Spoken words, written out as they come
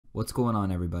What's going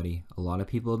on, everybody? A lot of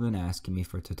people have been asking me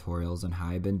for tutorials on how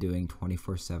I've been doing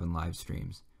 24/7 live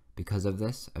streams. Because of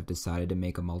this, I've decided to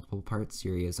make a multiple part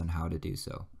series on how to do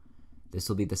so. This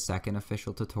will be the second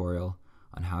official tutorial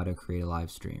on how to create a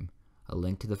live stream. A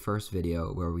link to the first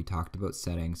video where we talked about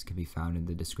settings can be found in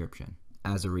the description.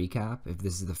 As a recap, if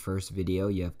this is the first video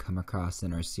you have come across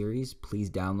in our series, please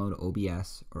download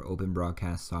OBS or Open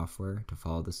Broadcast software to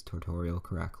follow this tutorial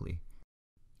correctly.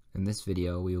 In this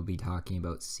video, we will be talking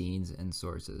about scenes and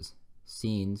sources.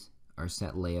 Scenes are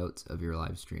set layouts of your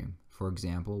live stream. For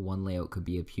example, one layout could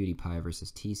be a PewDiePie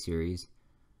versus T-Series,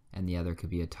 and the other could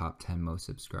be a top 10 most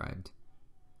subscribed.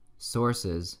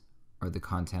 Sources are the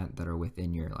content that are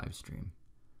within your live stream.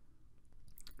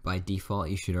 By default,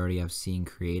 you should already have scene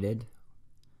created.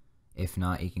 If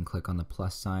not, you can click on the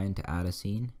plus sign to add a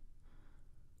scene.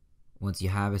 Once you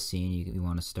have a scene, you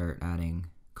want to start adding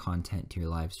content to your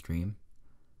live stream.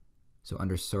 So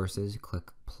under sources,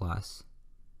 click plus,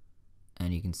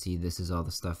 and you can see this is all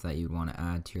the stuff that you'd want to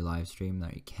add to your live stream,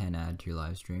 that you can add to your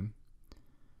live stream.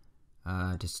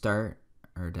 To start,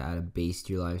 or to add a base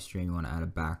to your live stream, you want to add a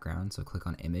background, so click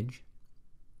on image.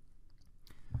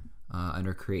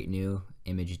 Under create new,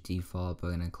 image default,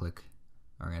 I'm going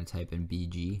to type in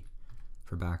BG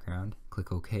for background.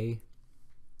 Click OK.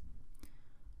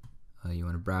 You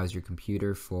want to browse your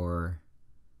computer for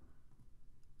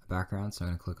background, so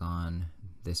I'm going to click on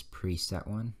this preset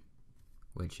one,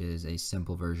 which is a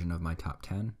simple version of my top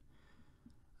 10.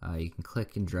 You can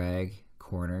click and drag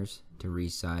corners to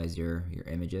resize your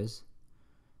images.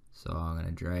 So I'm going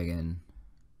to drag and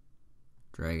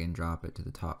drop it to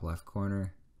the top left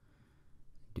corner.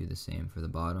 Do the same for the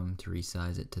bottom to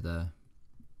resize it to the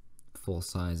full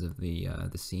size of the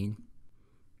scene.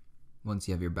 Once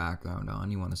you have your background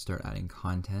on, you want to start adding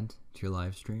content to your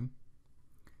live stream.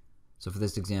 So for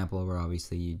this example, we're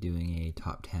obviously doing a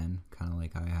top 10, kind of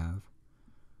like I have.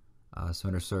 So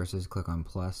under sources, click on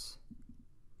plus.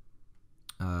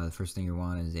 The first thing you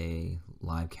want is a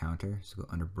live counter, so go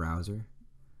under browser,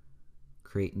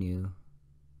 create new,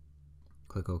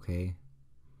 click OK.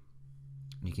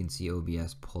 You can see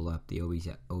OBS pull up the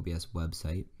OBS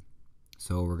website.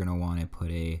 So we're going to want to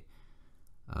put a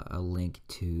link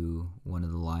to one of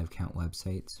the live count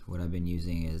websites. What I've been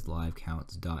using is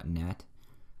livecounts.net.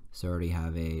 So I already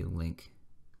have a link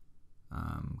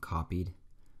copied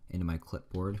into my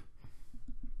clipboard.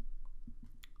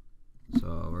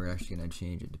 So we're actually going to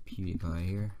change it to PewDiePie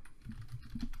here.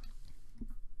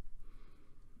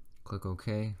 Click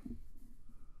OK.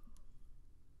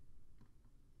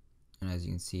 And as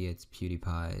you can see, it's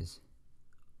PewDiePie's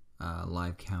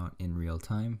live count in real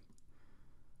time.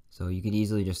 So you could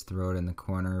easily just throw it in the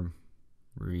corner,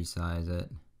 resize it,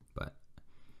 but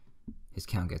his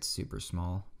count gets super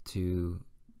small. To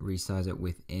resize it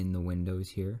within the windows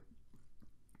here,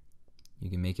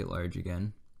 you can make it large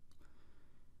again,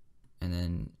 and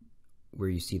then where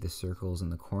you see the circles in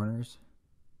the corners,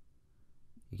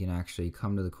 you can actually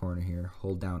come to the corner here,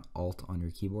 hold down Alt on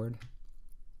your keyboard,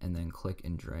 and then click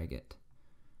and drag it,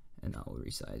 and that will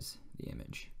resize the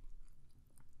image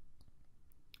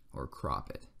or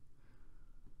crop it.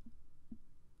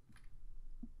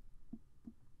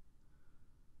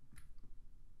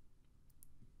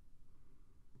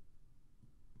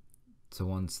 So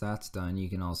once that's done, you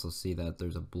can also see that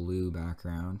there's a blue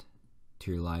background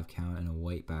to your live count and a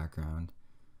white background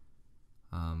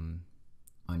on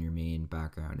your main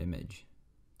background image.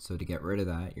 So to get rid of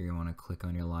that, you're going to want to click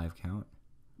on your live count,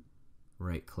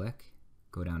 right click,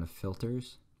 go down to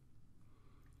filters.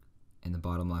 In the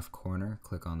bottom left corner,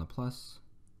 click on the plus.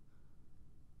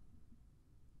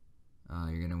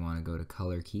 You're going to want to go to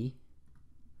color key,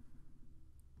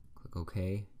 click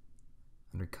OK.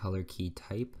 Under color key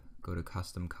type, go to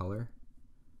custom color,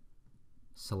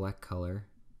 select color,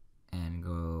 and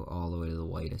go all the way to the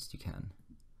whitest you can.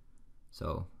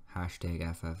 So hashtag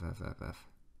FFFFF.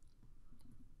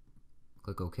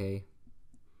 Click OK.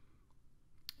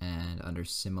 And under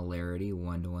similarity,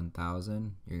 1 to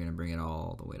 1000, you're going to bring it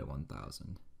all the way to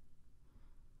 1000.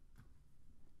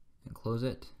 And close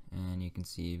it, and you can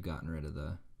see you've gotten rid of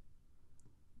the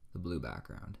blue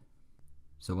background.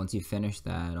 So once you finish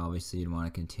that, obviously you'd want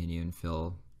to continue and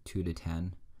fill 2 to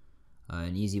 10.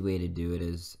 An easy way to do it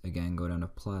is, again, go down to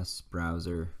plus,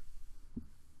 browser,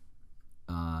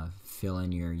 fill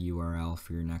in your URL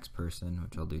for your next person,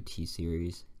 which I'll do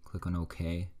T-Series, click on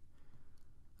OK.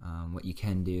 What you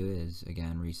can do is,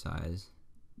 again, resize,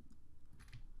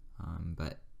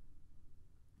 but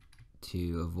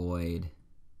to avoid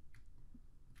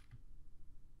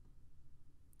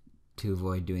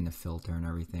doing the filter and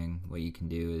everything, what you can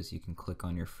do is you can click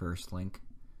on your first link,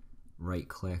 right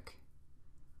click,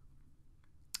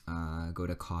 go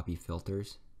to copy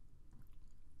filters,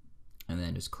 and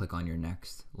then just click on your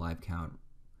next live count,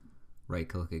 right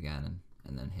click again,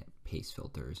 and then hit paste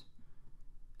filters,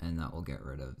 and that will get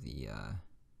rid of the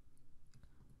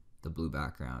blue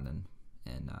background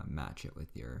and match it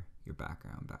with your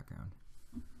background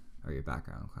or your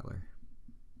background color.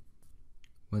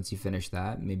 Once you finish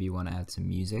that, maybe you want to add some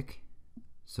music.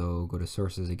 So go to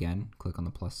sources again, click on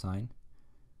the plus sign,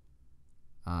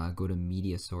 go to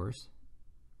media source,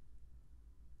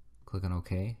 click on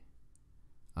OK.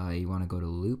 You want to go to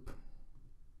loop.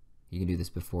 You can do this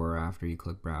before or after you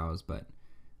click browse, but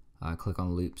click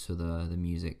on loop so the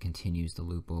music continues to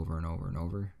loop over and over and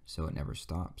over, so it never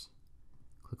stops.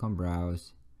 Click on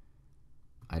browse.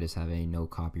 I just have a no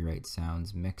copyright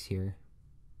sounds mix here.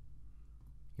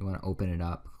 You want to open it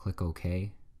up, click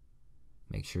OK.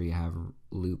 Make sure you have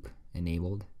loop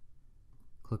enabled.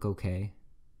 Click OK.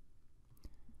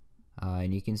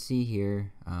 And you can see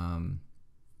here,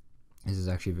 this is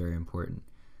actually very important.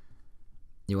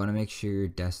 You want to make sure your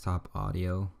desktop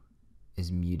audio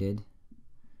is muted,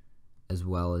 as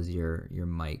well as your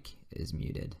mic is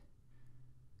muted.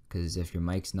 Because if your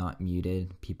mic's not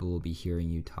muted, people will be hearing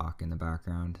you talk in the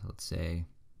background. Let's say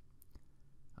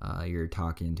you're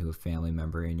talking to a family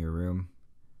member in your room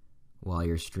while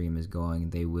your stream is going,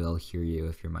 they will hear you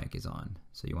if your mic is on.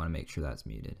 So you want to make sure that's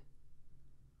muted.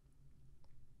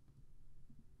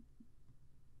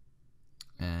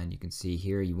 And you can see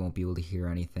here, you won't be able to hear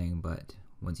anything, but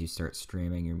once you start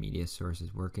streaming, your media source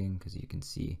is working, because you can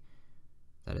see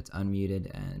that it's unmuted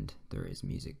and there is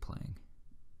music playing.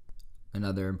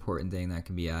 Another important thing that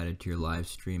can be added to your live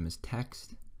stream is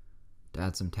text. To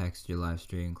add some text to your live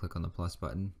stream, click on the plus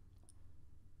button,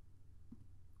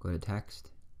 go to text,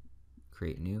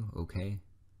 create new, OK.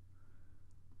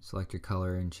 Select your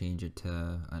color and change it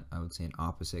to, I would say, an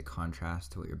opposite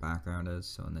contrast to what your background is.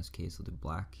 So in this case, we'll do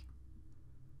black.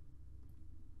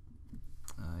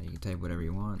 You can type whatever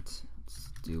you want.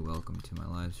 Let's do welcome to my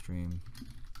live stream.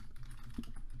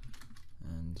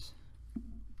 And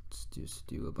let's just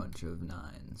do a bunch of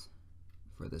 9s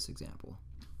for this example.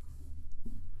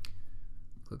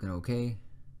 Click on OK.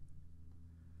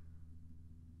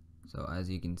 So as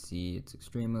you can see, it's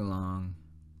extremely long.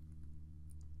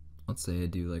 Let's say I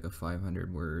do like a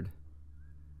 500 word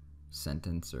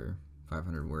sentence or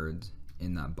 500 words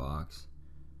in that box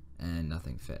and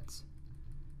nothing fits.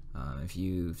 If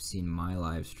you've seen my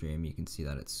live stream, you can see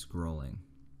that it's scrolling.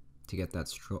 To get that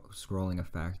scrolling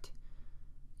effect,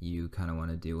 you kind of want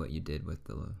to do what you did with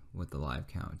the live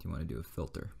count. You want to do a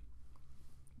filter.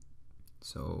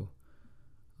 So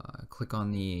click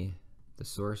on the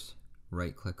source,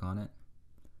 right click on it,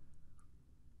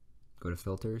 go to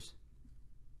filters,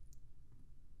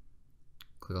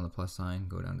 click on the plus sign,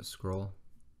 go down to scroll,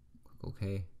 click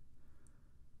OK,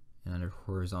 and under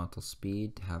horizontal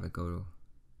speed, to have it go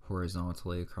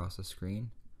horizontally across the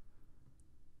screen,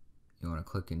 you want to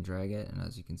click and drag it, and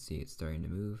as you can see, it's starting to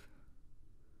move.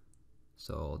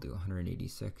 So I'll do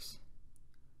 186,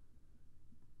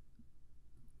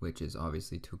 which is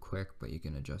obviously too quick, but you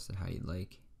can adjust it how you'd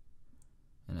like.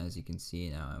 And as you can see,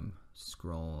 now I'm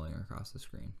scrolling across the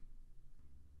screen.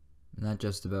 And that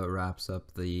just about wraps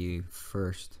up the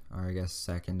first, or I guess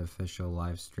second official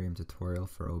live stream tutorial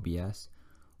for OBS,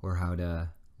 or how to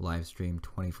live stream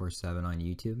 24/7 on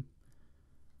YouTube.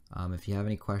 If you have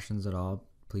any questions at all,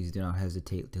 please do not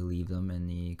hesitate to leave them in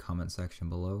the comment section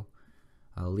below.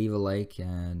 Leave a like,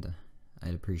 and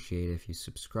I'd appreciate it if you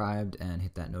subscribed and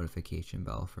hit that notification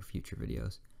bell for future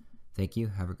videos. Thank you.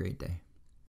 Have a great day.